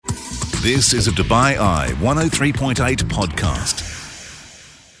This is a Dubai Eye 103.8 podcast.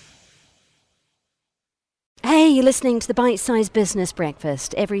 Hey, you're listening to the Bite-Sized Business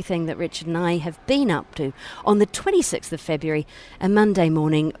Breakfast, everything that Richard and I have been up to on the 26th of February, a Monday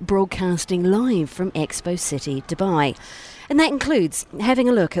morning, broadcasting live from Expo City Dubai. And that includes having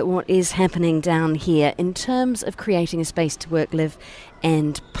a look at what is happening down here in terms of creating a space to work, live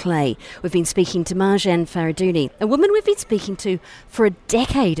and play. We've been speaking to Marjan Faradouni, a woman we've been speaking to for a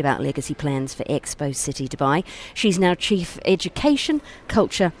decade about legacy plans for Expo City Dubai. She's now Chief Education,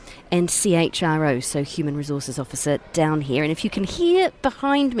 Culture and CHRO, so Human Resources Officer down here. And if you can hear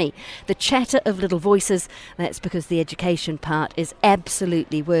behind me the chatter of little voices, that's because the education part is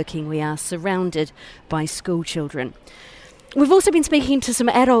absolutely working. We are surrounded by school children. We've also been speaking to some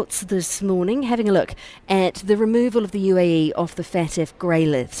adults this morning, having a look at the removal of the UAE off the FATF grey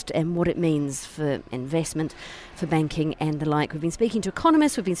list and what it means for investment, for banking and the like. We've been speaking to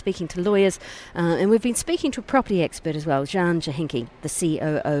economists, we've been speaking to lawyers, and we've been speaking to a property expert as well, Jan Jahinki, the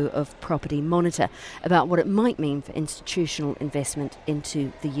COO of Property Monitor, about what it might mean for institutional investment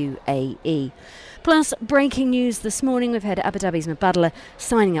into the UAE. Plus, breaking news this morning, we've had Abu Dhabi's Mubadala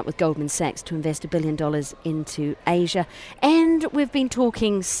signing up with Goldman Sachs to invest $1 billion into Asia. And we've been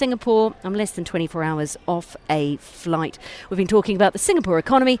talking Singapore. I'm less than 24 hours off a flight. We've been talking about the Singapore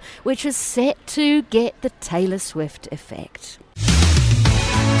economy, which is set to get the Taylor Swift effect.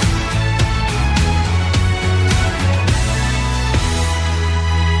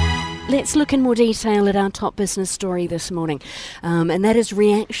 Let's look in more detail at our top business story this morning, and that is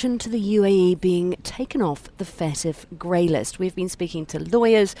reaction to the UAE being taken off the FATF grey list. We've been speaking to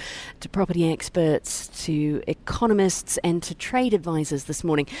lawyers, to property experts, to economists and to trade advisors this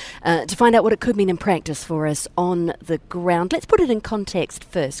morning to find out what it could mean in practice for us on the ground. Let's put it in context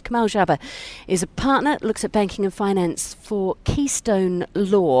first. Kamal Jabba is a partner, looks at banking and finance for Keystone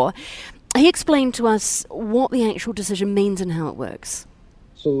Law. He explained to us what the actual decision means and how it works.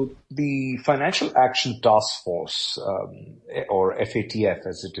 So the Financial Action Task Force, or FATF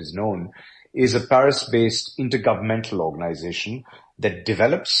as it is known, is a Paris-based intergovernmental organization that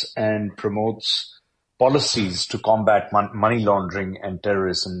develops and promotes policies to combat money laundering and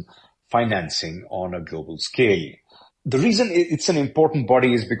terrorism financing on a global scale. The reason it's an important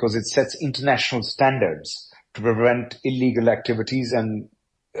body is because it sets international standards to prevent illegal activities and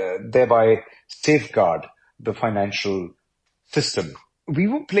thereby safeguard the financial system. We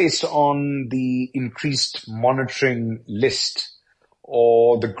were placed on the increased monitoring list,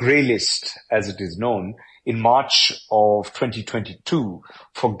 or the grey list as it is known, in March of 2022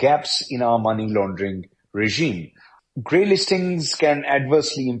 for gaps in our money laundering regime. Grey listings can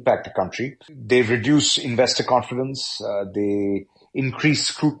adversely impact a country. They reduce investor confidence, they increase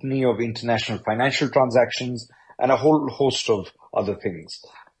scrutiny of international financial transactions, and a whole host of other things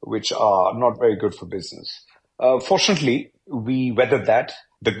which are not very good for business. Fortunately, we weathered that.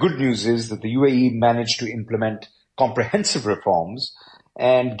 The good news is that the UAE managed to implement comprehensive reforms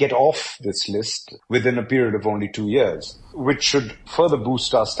and get off this list within a period of only 2 years, which should further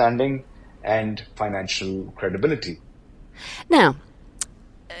boost our standing and financial credibility. Now,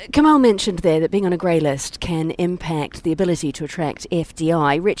 Kamal mentioned there that being on a grey list can impact the ability to attract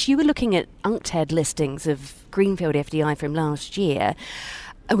FDI. Rich, you were looking at UNCTAD listings of Greenfield FDI from last year.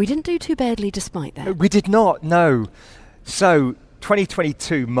 We didn't do too badly despite that. We did not, no. So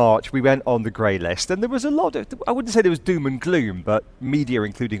 2022 March, we went on the grey list, and there was a lot of, I wouldn't say there was doom and gloom, but media,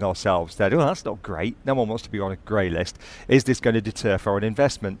 including ourselves, said, oh, that's not great. No one wants to be on a grey list. Is this going to deter foreign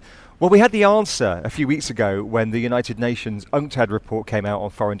investment? Well, we had the answer a few weeks ago when the United Nations UNCTAD report came out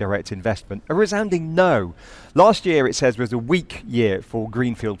on foreign direct investment. A resounding no. Last year, it says, was a weak year for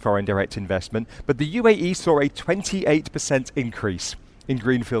greenfield foreign direct investment, but the UAE saw a 28% increase in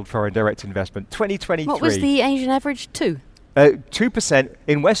greenfield foreign direct investment. 2023. What was the Asian average? 2%.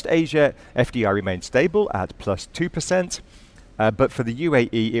 In West Asia, FDI remained stable at plus 2%. But for the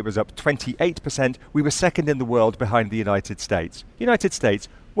UAE, it was up 28%. We were second in the world behind the United States. United States,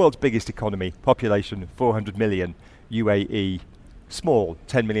 world's biggest economy, population 400 million. UAE, small,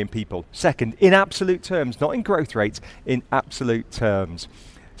 10 million people. Second in absolute terms, not in growth rates, in absolute terms.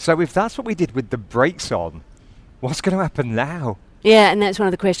 So if that's what we did with the brakes on, what's going to happen now? Yeah, and that's one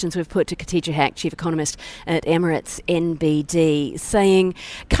of the questions we've put to Khatija Haque, Chief Economist at Emirates NBD, saying,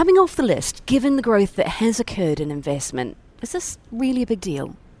 coming off the list, given the growth that has occurred in investment, is this really a big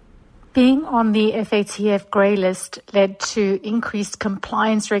deal? Being on the FATF grey list led to increased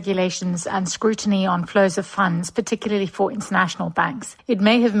compliance regulations and scrutiny on flows of funds, particularly for international banks. It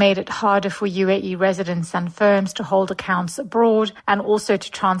may have made it harder for UAE residents and firms to hold accounts abroad and also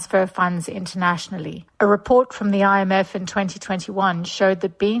to transfer funds internationally. A report from the IMF in 2021 showed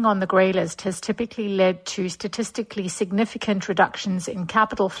that being on the grey list has typically led to statistically significant reductions in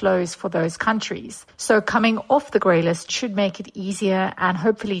capital flows for those countries. So coming off the grey list should make it easier and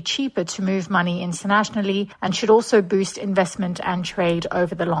hopefully cheaper to move money internationally, and should also boost investment and trade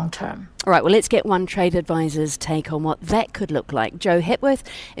over the long term. All right, well, let's get One Trade Advisor's take on what that could look like. Joe Hepworth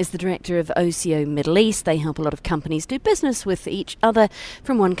is the director of OCO Middle East. They help a lot of companies do business with each other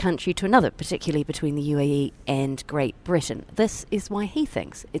from one country to another, particularly between the UAE and Great Britain. This is why he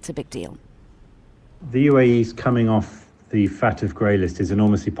thinks it's a big deal. The UAE's coming off the FATF grey list is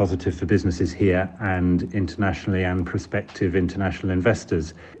enormously positive for businesses here and internationally and prospective international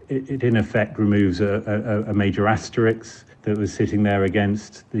investors. It in effect removes a major asterisk that was sitting there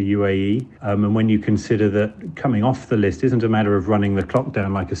against the UAE. And when you consider that coming off the list isn't a matter of running the clock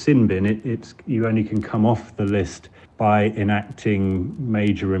down like a sin bin, it's you only can come off the list by enacting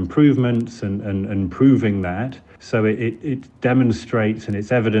major improvements and proving that. So it demonstrates, and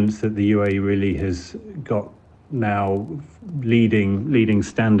it's evidence that the UAE really has got now leading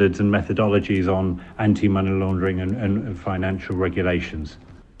standards and methodologies on anti-money laundering and financial regulations.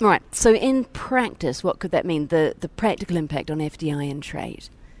 Right, so in practice, what could that mean, the practical impact on FDI and trade?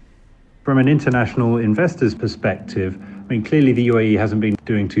 From an international investor's perspective, I mean, clearly the UAE hasn't been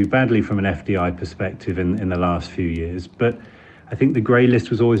doing too badly from an FDI perspective in the last few years, but I think the grey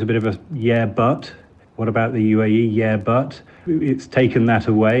list was always a bit of a yeah, but. What about the UAE? Yeah, but. It's taken that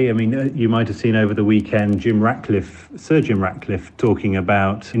away. I mean, you might have seen over the weekend Sir Jim Ratcliffe talking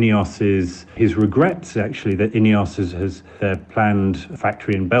about his regrets, actually, that INEOS has their planned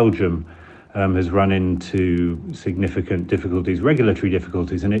factory in Belgium has run into significant difficulties, regulatory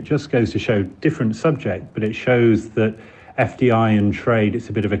difficulties, and it just goes to show, different subject, but it shows that FDI and trade, it's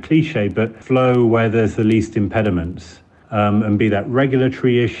a bit of a cliche, but flow where there's the least impediments. And be that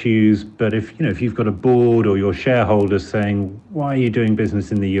regulatory issues, but if you've got a board or your shareholders saying, why are you doing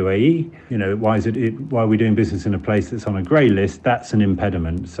business in the UAE? Why are we doing business in a place that's on a grey list? That's an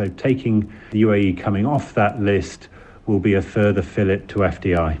impediment. So taking the UAE coming off that list will be a further fillet to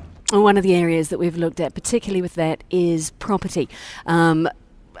FDI. One of the areas that we've looked at, particularly with that, is property.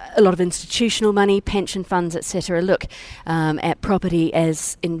 A lot of institutional money, pension funds, etc. look at property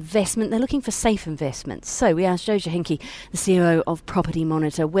as investment. They're looking for safe investments. So we asked Joe Jahinki, the CEO of Property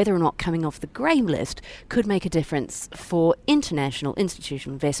Monitor, whether or not coming off the grey list could make a difference for international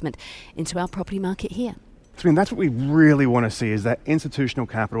institutional investment into our property market here. I mean, that's what we really want to see, is that institutional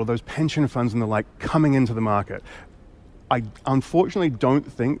capital, those pension funds and the like, coming into the market. I unfortunately don't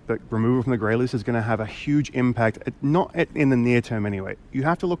think that removal from the grey list is going to have a huge impact, not in the near term anyway. You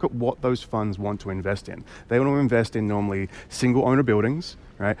have to look at what those funds want to invest in. They want to invest in normally single owner buildings,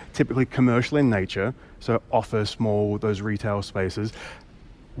 right? Typically commercial in nature, so office, mall, those retail spaces.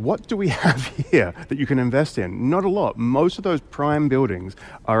 What do we have here that you can invest in? Not a lot. Most of those prime buildings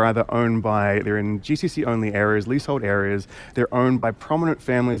are either they're in GCC only areas, leasehold areas. They're owned by prominent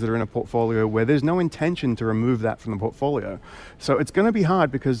families that are in a portfolio where there's no intention to remove that from the portfolio. So it's going to be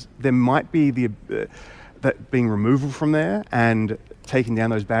hard, because there might be that being removal from there and taking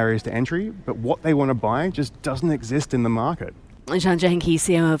down those barriers to entry, but what they want to buy just doesn't exist in the market. Joe Jahinki,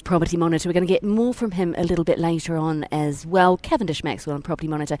 CEO of Property Monitor. We're going to get more from him a little bit later on as well. Cavendish Maxwell and Property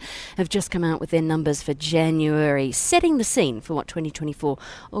Monitor have just come out with their numbers for January, setting the scene for what 2024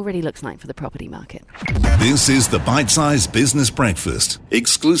 already looks like for the property market. This is the Bite-Sized Business Breakfast,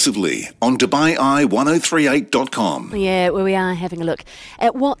 exclusively on DubaiEye1038.com. Yeah, where we are having a look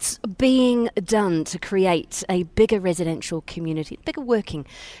at what's being done to create a bigger residential community, bigger working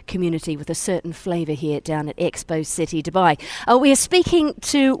community with a certain flavour here down at Expo City Dubai. We are speaking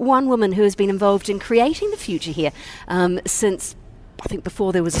to one woman who has been involved in creating the future here since, I think,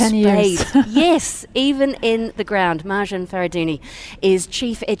 before there was 10 a spade. years. Yes, even in the ground. Marjan Faradouni is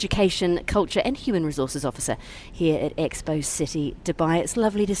Chief Education, Culture and Human Resources Officer here at Expo City Dubai. It's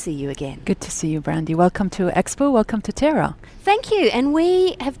lovely to see you again. Good to see you, Brandy. Welcome to Expo. Welcome to Terra. Thank you. And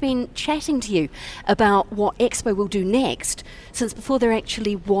we have been chatting to you about what Expo will do next, since before there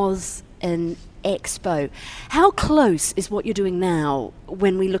actually was in Expo. How close is what you're doing now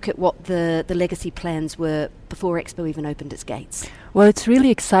when we look at what the legacy plans were before Expo even opened its gates? Well, it's really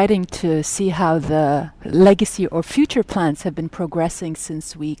exciting to see how the legacy or future plans have been progressing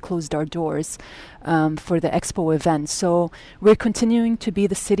since we closed our doors for the Expo event. So we're continuing to be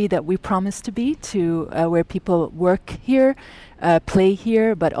the city that we promised to be, to where people work here, play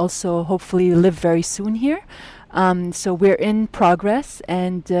here, but also hopefully live very soon here. So we're in progress,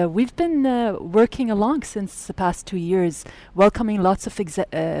 and we've been working along since the past 2 years, welcoming lots of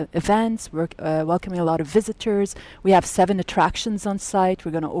events, welcoming a lot of visitors. We have 7 attractions on site.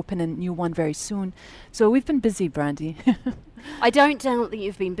 We're going to open a new one very soon. So we've been busy, Brandy. I don't doubt that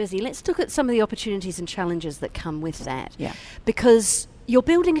you've been busy. Let's look at some of the opportunities and challenges that come with that. Yeah. Because you're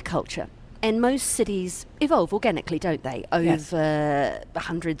building a culture. And most cities evolve organically, don't they, over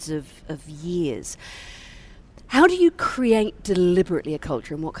hundreds of years. How do you create deliberately a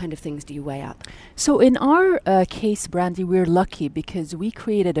culture, and what kind of things do you weigh up? So in our case, Brandy, we're lucky because we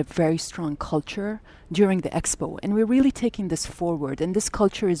created a very strong culture during the Expo, and we're really taking this forward. And this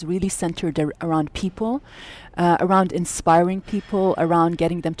culture is really centered around people, around inspiring people, around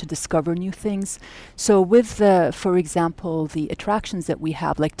getting them to discover new things. So with, for example, the attractions that we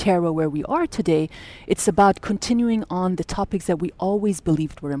have, like Terra, where we are today, it's about continuing on the topics that we always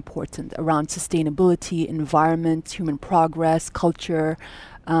believed were important around sustainability, environment, human progress, culture,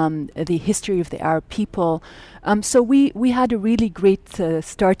 the history of the Arab people. So we had a really great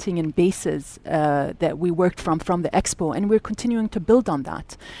starting and basis that we worked from the Expo, and we're continuing to build on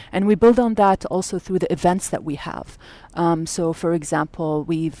that. And we build on that also through the events that we have. So, for example,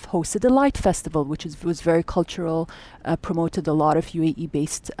 we've hosted a light festival, which was very cultural, promoted a lot of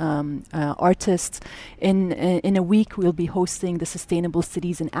UAE-based artists. In a week, we'll be hosting the Sustainable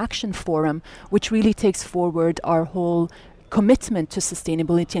Cities in Action Forum, which really takes forward our whole commitment to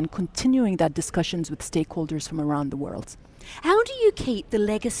sustainability and continuing that discussions with stakeholders from around the world. How do you keep the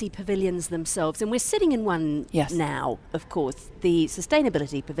legacy pavilions themselves? And we're sitting in one now, of course, the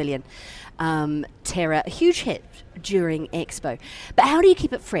Sustainability Pavilion, Terra, a huge hit during Expo. But how do you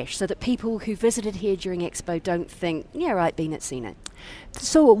keep it fresh so that people who visited here during Expo don't think, yeah, right, been it, seen it?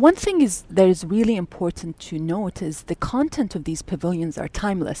 So one thing that is really important to note is the content of these pavilions are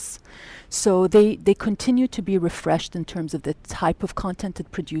timeless. So they continue to be refreshed in terms of the type of content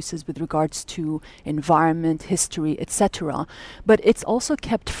it produces with regards to environment, history, etc. But it's also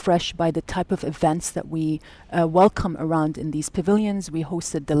kept fresh by the type of events that we welcome around in these pavilions. We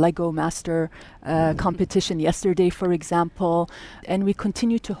hosted the Lego Master competition yesterday, for example, and we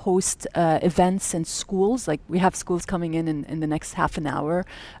continue to host events in schools. Like we have schools coming in the next half an hour.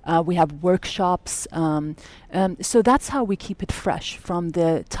 We have workshops. So that's how we keep it fresh, from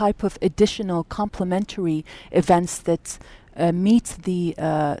the type of additional complementary events that meet the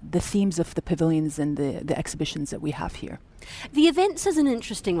themes of the pavilions and the exhibitions that we have here. The events is an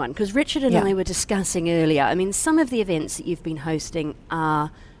interesting one, because Richard and I were discussing earlier. I mean, some of the events that you've been hosting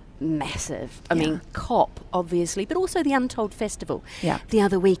are massive. I mean, COP, obviously, but also the Untold Festival the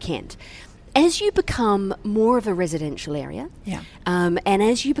other weekend. As you become more of a residential area, and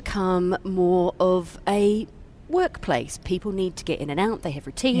as you become more of a workplace, people need to get in and out, they have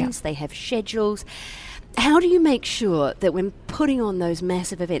routines, they have schedules. How do you make sure that when putting on those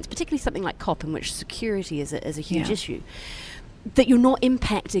massive events, particularly something like COP, in which security is a huge issue, that you're not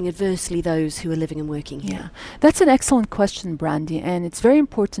impacting adversely those who are living and working here? That's an excellent question, Brandy, and it's very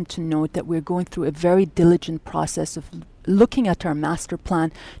important to note that we're going through a very diligent process of looking at our master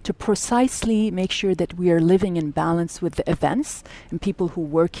plan to precisely make sure that we are living in balance with the events and people who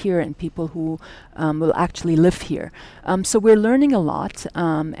work here and people who will actually live here. So we're learning a lot,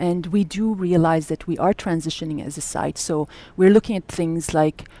 and we do realize that we are transitioning as a site. So we're looking at things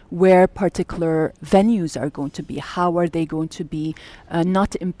like where particular venues are going to be, how are they going to be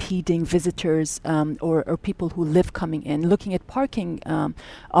not impeding visitors or people who live coming in, looking at parking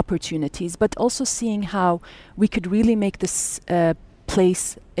opportunities, but also seeing how we could really make this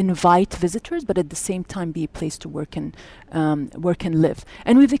place invite visitors, but at the same time be a place to work and live.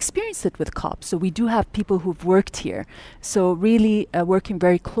 And we've experienced it with COP. So we do have people who've worked here. So really working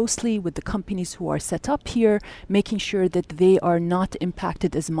very closely with the companies who are set up here, making sure that they are not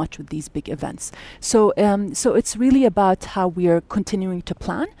impacted as much with these big events. So so it's really about how we are continuing to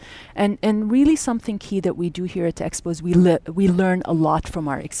plan. And really something key that we do here at Expo is we learn a lot from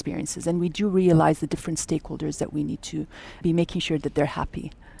our experiences, and we do realize the different stakeholders that we need to be making sure that they're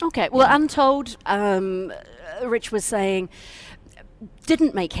happy. Okay, well, Untold, Rich was saying,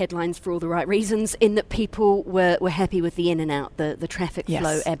 didn't make headlines for all the right reasons, in that people were happy with the in and out, the traffic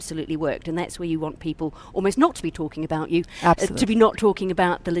flow absolutely worked, and that's where you want people almost not to be talking about you, to be not talking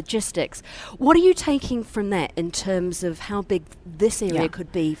about the logistics. What are you taking from that in terms of how big this area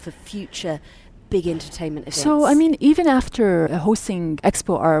could be for future big entertainment events? So, I mean, even after hosting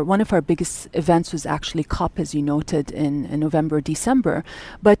Expo, one of our biggest events was actually COP, as you noted, in November, December.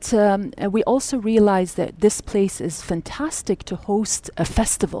 But we also realized that this place is fantastic to host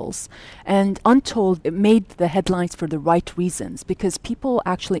festivals. And Untold, it made the headlines for the right reasons, because people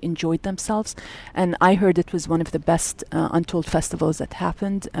actually enjoyed themselves. And I heard it was one of the best Untold festivals that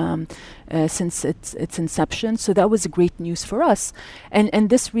happened since its inception. So that was great news for us. And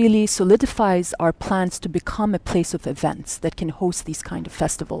this really solidifies our plans to become a place of events that can host these kind of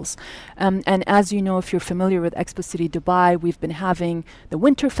festivals. And as you know, if you're familiar with Expo City Dubai, we've been having the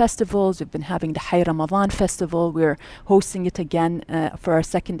winter festivals, we've been having the Hay Ramadan festival, we're hosting it again for our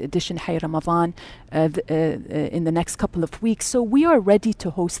second edition Hay Ramadan in the next couple of weeks. So we are ready to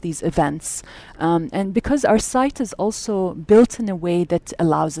host these events. And because our site is also built in a way that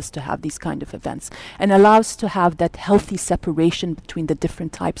allows us to have these kind of events and allows to have that healthy separation between the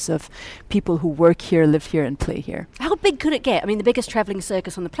different types of people who work here, live here, and play here. How big could it get? I mean, the biggest travelling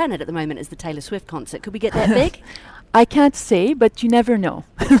circus on the planet at the moment is the Taylor Swift concert. Could we get that big? I can't say, but you never know,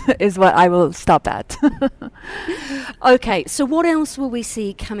 is what I will stop at. Okay, so what else will we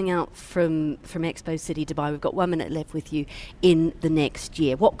see coming out from Expo City Dubai? We've got 1 minute left with you in the next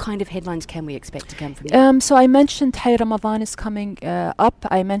year. What kind of headlines can we expect to come from you? So I mentioned Hay Ramadan is coming up.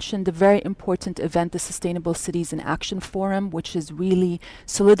 I mentioned the very important event, the Sustainable Cities in Action Forum, which is really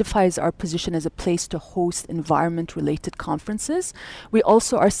solidifies our position as a place to host environment-related conferences. We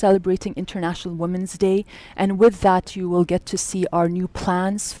also are celebrating International Women's Day, and with that, you will get to see our new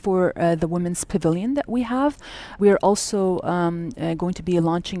plans for the Women's Pavilion that we have. We are also going to be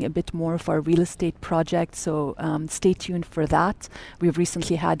launching a bit more of our real estate project, so stay tuned for that. We've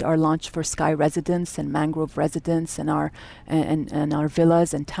recently had our launch for Sky Residence and Mangrove Residence and our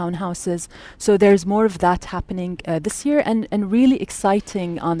villas and townhouses. So there's more of that happening this year, and really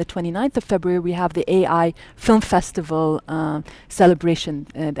exciting. On the 29th of February, we have the AI Film Festival celebration.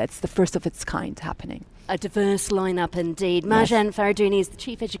 That's the first of its kind happening. A diverse lineup indeed. Marjan Faradouni is the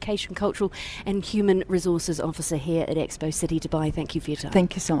Chief Education, Cultural and Human Resources Officer here at Expo City Dubai. Thank you for your time.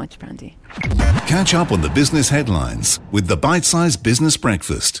 Thank you so much, Brandy. Catch up on the business headlines with the Bite-Sized Business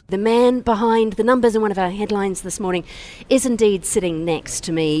Breakfast. The man behind the numbers in one of our headlines this morning is indeed sitting next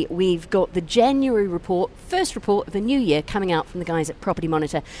to me. We've got the January report, first report of the new year, coming out from the guys at Property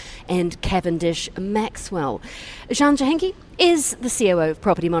Monitor and Cavendish Maxwell. Jean Jahangi is the COO of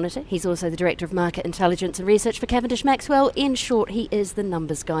Property Monitor. He's also the Director of Market Intelligence and Research for Cavendish Maxwell. In short, he is the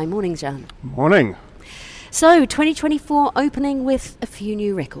numbers guy. Morning, Jean. Morning. So, 2024 opening with a few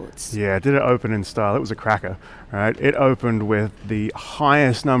new records. Yeah, did it open in style? It was a cracker, right? It opened with the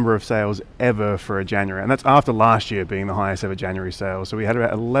highest number of sales ever for a January, and that's after last year being the highest ever January sales. So we had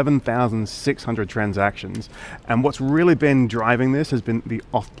about 11,600 transactions, and what's really been driving this has been the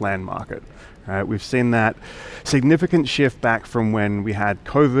off-plan market. We've seen that significant shift back from when we had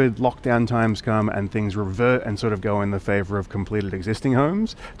COVID lockdown times come and things revert and sort of go in the favor of completed existing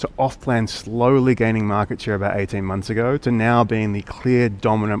homes, to off-plan slowly gaining market share about 18 months ago, to now being the clear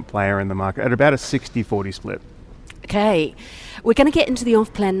dominant player in the market at about a 60-40 split. Okay, we're going to get into the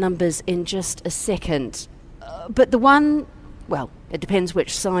off-plan numbers in just a second, but the one, well, it depends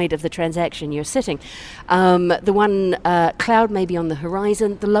which side of the transaction you're sitting. The one cloud may be on the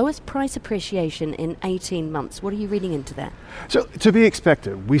horizon, the lowest price appreciation in 18 months. What are you reading into that? So, to be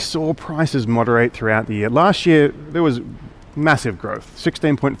expected, we saw prices moderate throughout the year. Last year, there was massive growth,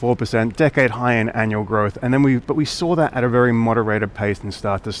 16.4%, decade high in annual growth, and then we saw that at a very moderated pace and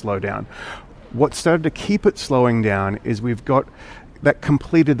start to slow down. What started to keep it slowing down is we've got that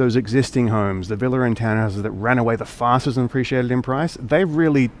completed those existing homes, the villa and townhouses that ran away the fastest and appreciated in price. They've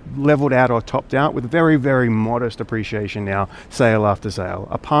really leveled out or topped out with very, very modest appreciation now, sale after sale.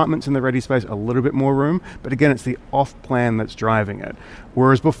 Apartments in the ready space, a little bit more room, but again, it's the off-plan that's driving it.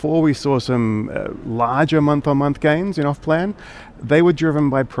 Whereas before we saw some larger month-on-month gains in off-plan, they were driven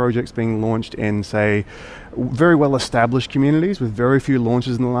by projects being launched in, say, very well-established communities with very few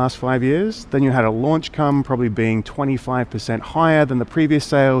launches in the last 5 years. Then you had a launch come probably being 25% higher than the previous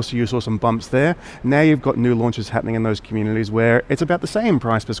sales, so you saw some bumps there. Now you've got new launches happening in those communities where it's about the same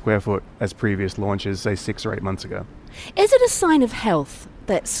price per square foot as previous launches, say 6 or 8 months ago. Is it a sign of health,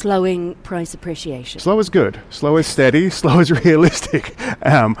 that slowing price appreciation? Slow is good. Slow is steady. Slow is realistic.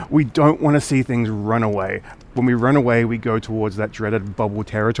 We don't want to see things run away. when we run away, we go towards that dreaded bubble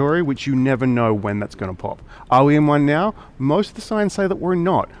territory, which you never know when that's going to pop. Are we in one now? Most of the signs say that we're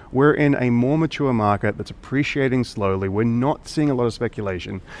not. We're in a more mature market that's appreciating slowly. We're not seeing a lot of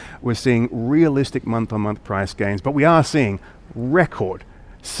speculation. We're seeing realistic month-on-month price gains, but we are seeing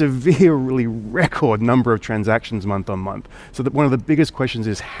severely record number of transactions month on month. So that one of the biggest questions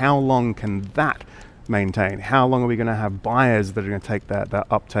is, how long can that maintain? How long are we going to have buyers that are going to take that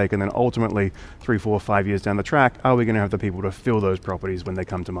uptake, and then ultimately 3, 4, 5 years down the track, are we going to have the people to fill those properties when they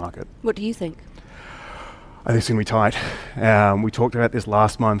come to market? What do you think? I think it's going to be tight. We talked about this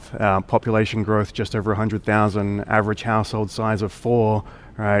last month. Population growth just over 100,000, average household size of 4,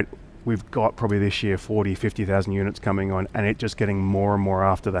 right? We've got probably this year 40, 50,000 units coming on, and it just getting more and more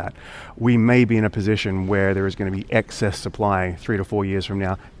after that. We may be in a position where there is going to be excess supply 3 to 4 years from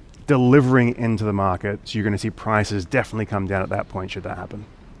now, delivering into the market. So you're going to see prices definitely come down at that point, should that happen.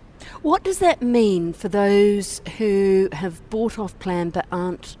 What does that mean for those who have bought off plan but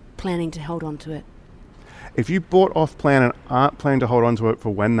aren't planning to hold on to it? If you bought off plan and aren't planning to hold on to it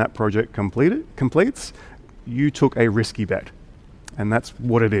for when that project completes, you took a risky bet. And that's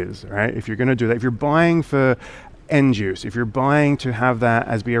what it is, right? If you're going to do that, if you're buying for end use, if you're buying to have that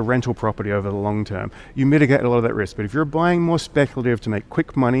as be a rental property over the long term, you mitigate a lot of that risk. But if you're buying more speculative to make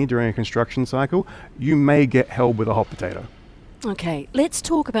quick money during a construction cycle, you may get held with a hot potato. Okay, let's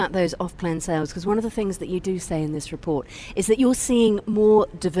talk about those off-plan sales, because one of the things that you do say in this report is that you're seeing more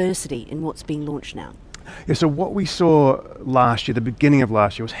diversity in what's being launched now. Yeah, so what we saw last year, the beginning of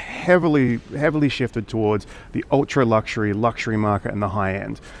last year, was heavily shifted towards the ultra luxury market and the high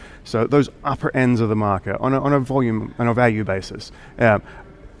end. So those upper ends of the market on a volume and a value basis.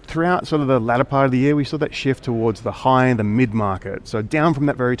 Throughout sort of the latter part of the year, we saw that shift towards the high and the mid market. So down from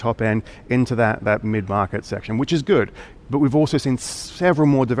that very top end into that mid market section, which is good. But we've also seen several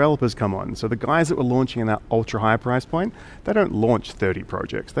more developers come on. So the guys that were launching in that ultra high price point, they don't launch 30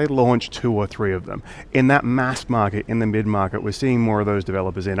 projects. They launch 2 or 3 of them. In that mass market, in the mid market, we're seeing more of those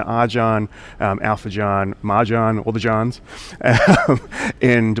developers in Arjan, Alphajan, Marjan, all the Jans,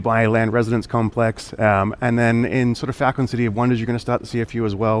 in Dubai Land Residence Complex, and then in sort of Falcon City of Wonders, you're going to start to see a few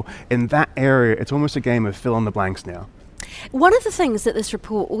as well. In that area, it's almost a game of fill in the blanks now. One of the things that this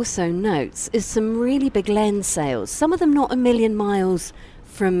report also notes is some really big land sales, some of them not a million miles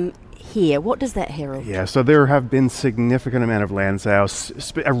from here. What does that herald? Yeah, so there have been significant amount of land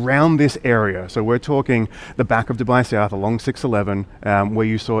sales around this area. So we're talking the back of Dubai South along 611, where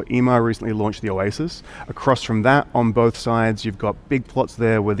you saw Emaar recently launch the Oasis. Across from that, on both sides, you've got big plots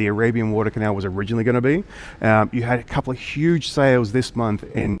there where the Arabian Water Canal was originally going to be. You had a couple of huge sales this month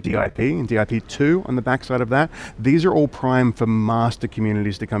in DIP, and DIP2 on the backside of that. These are all prime for master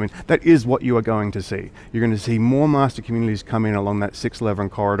communities to come in. That is what you are going to see. You're going to see more master communities come in along that 611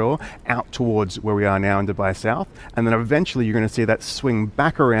 corridor, out towards where we are now in Dubai South, and then eventually you're going to see that swing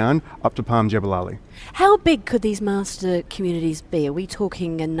back around up to Palm Jebel Ali. How big could these master communities be? Are we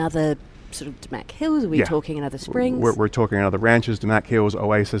talking another sort of Damac Hills? Are we talking another Springs? We're talking another Ranches, Damac Hills,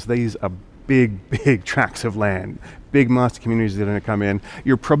 Oasis. These are big tracts of land, big master communities that are going to come in.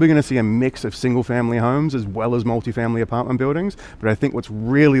 You're probably going to see a mix of single family homes as well as multifamily apartment buildings, but I think what's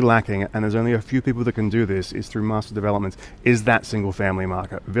really lacking, and there's only a few people that can do this, is through master developments, is that single family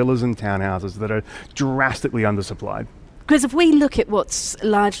market. Villas and townhouses that are drastically undersupplied. Because if we look at what's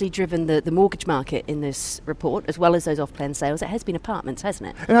largely driven the mortgage market in this report, as well as those off-plan sales, it has been apartments,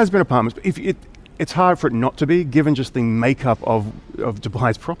 hasn't it? It has been apartments, but it's hard for it not to be, given just the makeup of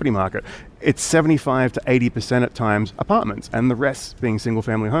Dubai's property market. It's 75 to 80% at times apartments, and the rest being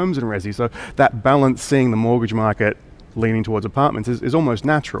single-family homes and resi. So that balance, seeing the mortgage market leaning towards apartments, is almost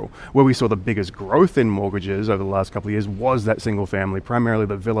natural. Where we saw the biggest growth in mortgages over the last couple of years was that single-family, primarily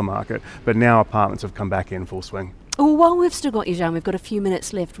the villa market, but now apartments have come back in full swing. Well, while we've still got you, Jean, we've got a few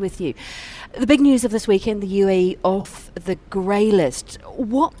minutes left with you. The big news of this weekend, the UAE off the grey list.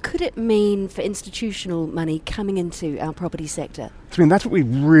 What could it mean for institutional money coming into our property sector? I mean, that's what we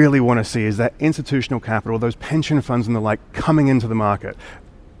really want to see, is that institutional capital, those pension funds and the like, coming into the market.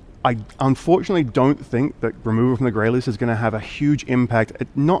 I unfortunately don't think that removal from the grey list is going to have a huge impact,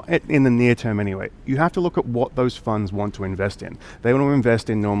 not in the near term anyway. You have to look at what those funds want to invest in. They want to invest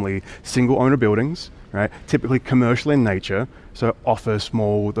in normally single owner buildings, right? Typically commercial in nature, so office,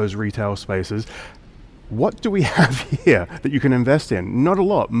 mall, those retail spaces. What do we have here that you can invest in? Not a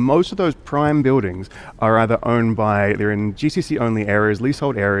lot. Most of those prime buildings are either owned by, they're in GCC only areas,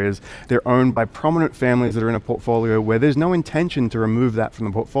 leasehold areas, they're owned by prominent families that are in a portfolio where there's no intention to remove that from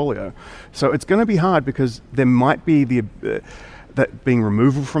the portfolio. So it's going to be hard, because there might be that being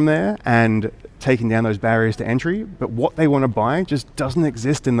removal from there and taking down those barriers to entry, but what they want to buy just doesn't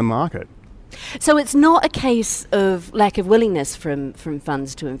exist in the market. So it's not a case of lack of willingness from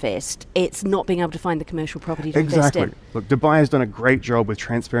funds to invest. It's not being able to find the commercial property to invest in. Look, Dubai has done a great job with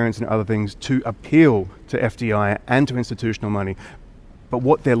transparency and other things to appeal to FDI and to institutional money. But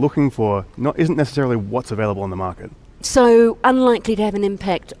what they're looking for isn't necessarily what's available on the market. So unlikely to have an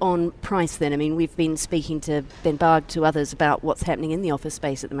impact on price then? I mean, we've been speaking to Ben Barg, to others, about what's happening in the office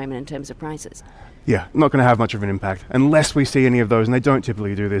space at the moment in terms of prices. Yeah, not going to have much of an impact unless we see any of those, and they don't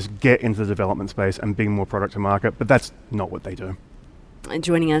typically do this, get into the development space and bring more product to market, but that's not what they do. And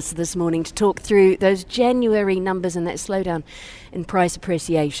joining us this morning to talk through those January numbers and that slowdown in price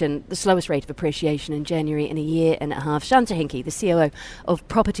appreciation, the slowest rate of appreciation in January in a year and a half. Shanta Hinke, the COO of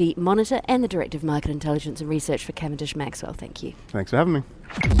Property Monitor and the Director of Market Intelligence and Research for Cavendish Maxwell. Thank you. Thanks for having me.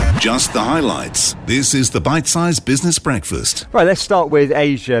 Just the highlights. This is the Bite-Sized Business Breakfast. Right, let's start with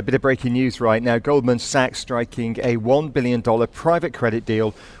Asia. A bit of breaking news right now. Goldman Sachs striking a $1 billion private credit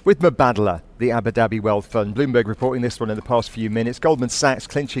deal with Mubadala, the Abu Dhabi wealth fund. Bloomberg reporting this one in the past few minutes. Goldman Sachs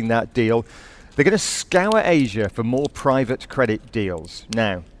clinching that deal. They're going to scour Asia for more private credit deals.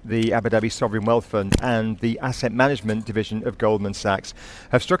 Now, the Abu Dhabi Sovereign Wealth Fund and the asset management division of Goldman Sachs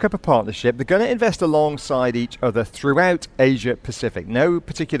have struck up a partnership. They're going to invest alongside each other throughout Asia Pacific. No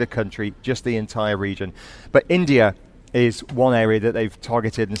particular country, just the entire region. But India is one area that they've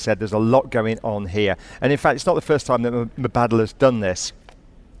targeted and said there's a lot going on here. And in fact, it's not the first time that Mubadala's done this.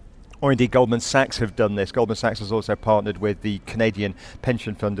 Or indeed Goldman Sachs have done this. Goldman Sachs has also partnered with the Canadian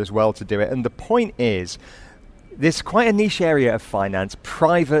pension fund as well to do it. And the point is, there's quite a niche area of finance,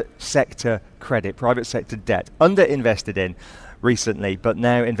 private sector credit, private sector debt, underinvested in recently, but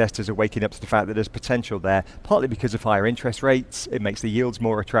now investors are waking up to the fact that there's potential there, partly because of higher interest rates. It makes the yields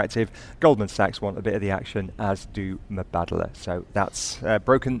more attractive. Goldman Sachs want a bit of the action, as do Mubadala. So that's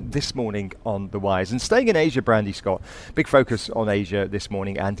broken this morning on the wires. And staying in Asia, Brandy Scott, big focus on Asia this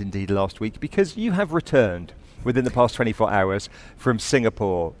morning and indeed last week, because you have returned within the past 24 hours from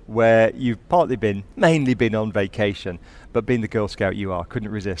Singapore, where you've mainly been on vacation, but being the Girl Scout you are, couldn't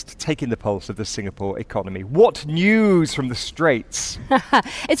resist taking the pulse of the Singapore economy. What news from the Straits?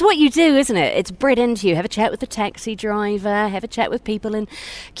 It's what you do, isn't it? It's bred into you. Have a chat with the taxi driver, have a chat with people in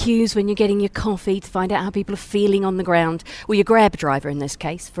queues when you're getting your coffee to find out how people are feeling on the ground. Well, your grab driver in this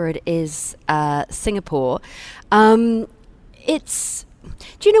case, for it is Singapore.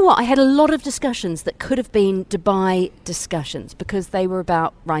 Do you know what? I had a lot of discussions that could have been Dubai discussions because they were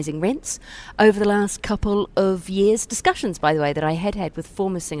about rising rents over the last couple of years. Discussions, by the way, that I had with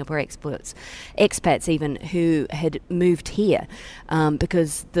former Singapore expats even, who had moved here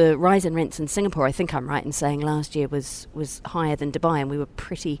because the rise in rents in Singapore, I think I'm right in saying last year was higher than Dubai, and we were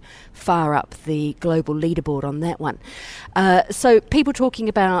pretty far up the global leaderboard on that one. So people talking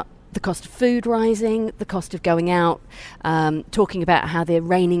about the cost of food rising, the cost of going out, talking about how they're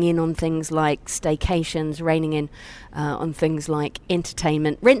reining in on things like staycations, reining in on things like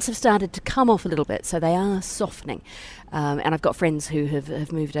entertainment. Rents have started to come off a little bit, so they are softening. And I've got friends who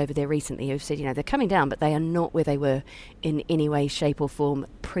have moved over there recently who've said, they're coming down, but they are not where they were in any way, shape or form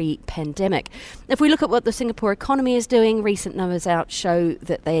pre-pandemic. If we look at what the Singapore economy is doing, recent numbers out show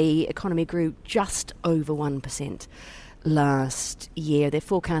that the economy grew just over 1%. Last year. They're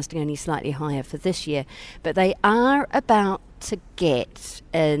forecasting only slightly higher for this year, but they are about to get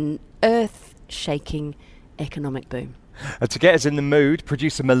an earth-shaking economic boom. To get us in the mood,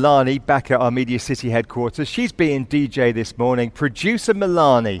 producer Milani back at our Media City headquarters. She's being DJ this morning. Producer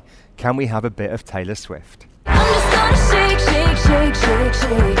Milani, can we have a bit of Taylor Swift? I'm just gonna shake, shake, shake, shake,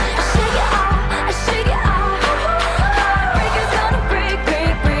 shake. I shake it off, I shake it off. Breaker's gonna break,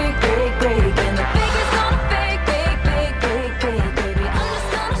 break, break, break, break. And the baker's gonna bake, bake, bake, bake, bake, baby. I'm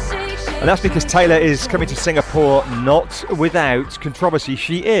just gonna shake, shake. And that's because Taylor is coming to Singapore not without controversy.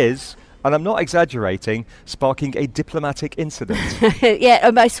 She is, and I'm not exaggerating, sparking a diplomatic incident. Yeah,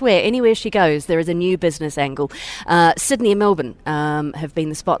 I swear, anywhere she goes, there is a new business angle. Sydney and Melbourne have been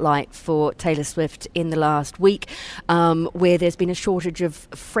the spotlight for Taylor Swift in the last week, where there's been a shortage of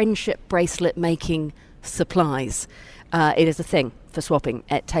friendship bracelet making supplies. It is a thing for swapping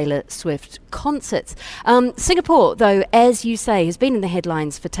at Taylor Swift concerts. Singapore, though, as you say, has been in the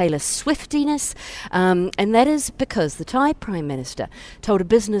headlines for Taylor Swiftiness, and that is because the Thai Prime Minister told a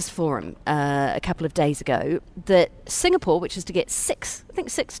business forum a couple of days ago that Singapore, which is to get six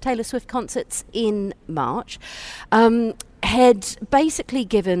Taylor Swift concerts in March, had basically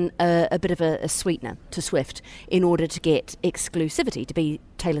given a bit of a sweetener to Swift in order to get exclusivity, to be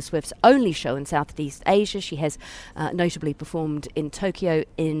Taylor Swift's only show in Southeast Asia. She has notably performed in Tokyo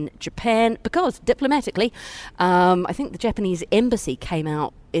in Japan because, diplomatically, I think the Japanese embassy came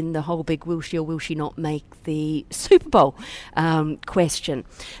out in the whole big will she or will she not make the Super Bowl question.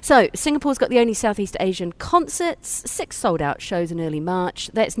 So Singapore's got the only Southeast Asian concerts, 6 sold-out shows in early March.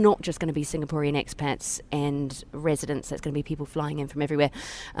 That's not just going to be Singaporean expats and residents. That's going to be people flying in from everywhere.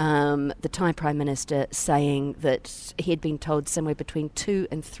 The Thai Prime Minister saying that he had been told somewhere between $2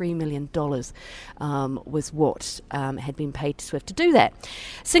 and $3 million was what had been paid to Swift to do that.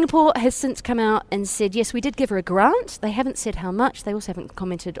 Singapore has since come out and said, yes, we did give her a grant. They haven't said how much. They also haven't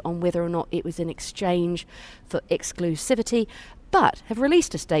commented on whether or not it was in exchange for exclusivity, but have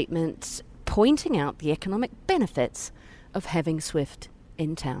released a statement pointing out the economic benefits of having Swift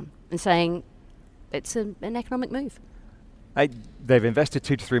in town and saying it's an economic move. They've invested $2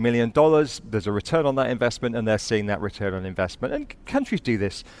 to $3 million. There's a return on that investment, and they're seeing that return on investment. And countries do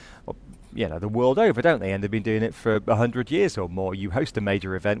this, the world over, don't they? And they've been doing it for 100 years or more. You host a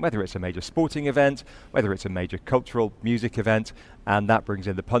major event, whether it's a major sporting event, whether it's a major cultural music event, and that brings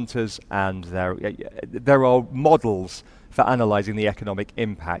in the punters. And there are models for analysing the economic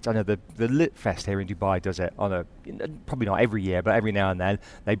impact. I know the Lit Fest here in Dubai does it on probably not every year, but every now and then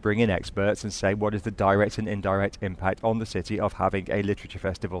they bring in experts and say what is the direct and indirect impact on the city of having a literature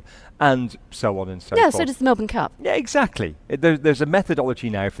festival, and so on and so forth. Yeah, so does the Melbourne Cup. Yeah, exactly. There's a methodology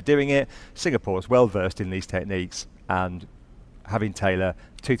now for doing it. Singapore's well versed in these techniques, and having Taylor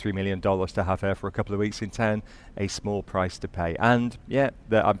 $2-3 million to have her for a couple of weeks in town, a small price to pay. And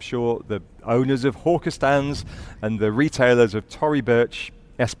I'm sure the owners of hawker stands and the retailers of Tory Burch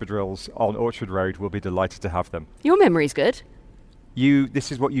espadrilles on Orchard Road will be delighted to have them. Your memory's good.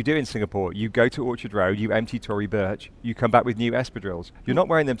 This is what you do in Singapore. You go to Orchard Road, you empty Tory Burch, you come back with new espadrilles. You're not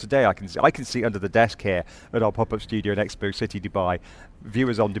wearing them today. I can see under the desk here at our pop-up studio in Expo City Dubai.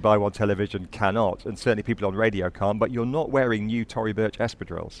 Viewers on Dubai One television cannot, and certainly people on radio can't, but you're not wearing new Tory Burch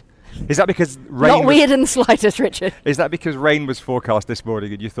espadrilles. Is that because rain Not weird in the slightest, Richard. Is that because rain was forecast this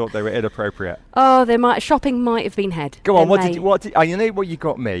morning and you thought they were inappropriate? Oh, shopping might have been had. Go on, you know what you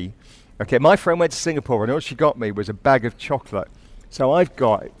got me? Okay, my friend went to Singapore and all she got me was a bag of chocolate. So I've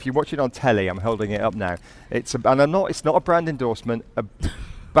got, if you watch it on telly, I'm holding it up now. It's not a brand endorsement, a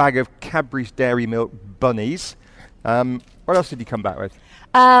bag of Cadbury's Dairy Milk bunnies. What else did you come back with?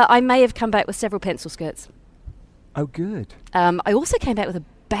 I may have come back with several pencil skirts. Oh, good. I also came back with a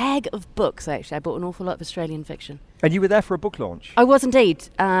bag of books, actually. I bought an awful lot of Australian fiction. And you were there for a book launch? I was indeed.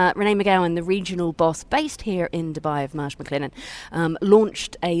 Renee McGowan, the regional boss based here in Dubai of Marsh McLennan,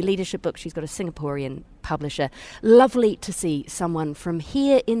 launched a leadership book. She's got a Singaporean publisher. Lovely to see someone from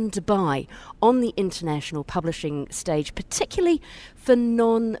here in Dubai on the international publishing stage, particularly for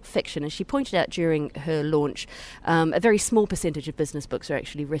non-fiction. As she pointed out during her launch, a very small percentage of business books are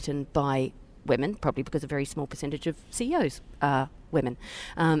actually written by women, probably because a very small percentage of CEOs are women.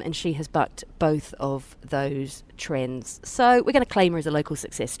 And she has bucked both of those trends. So we're going to claim her as a local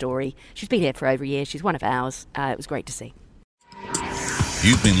success story. She's been here for over a year. She's one of ours. It was great to see.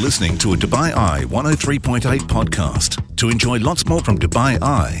 You've been listening to a Dubai Eye 103.8 podcast. To enjoy lots more from Dubai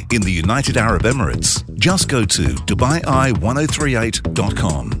Eye in the United Arab Emirates, just go to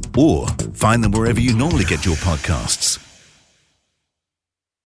DubaiEye1038.com or find them wherever you normally get your podcasts.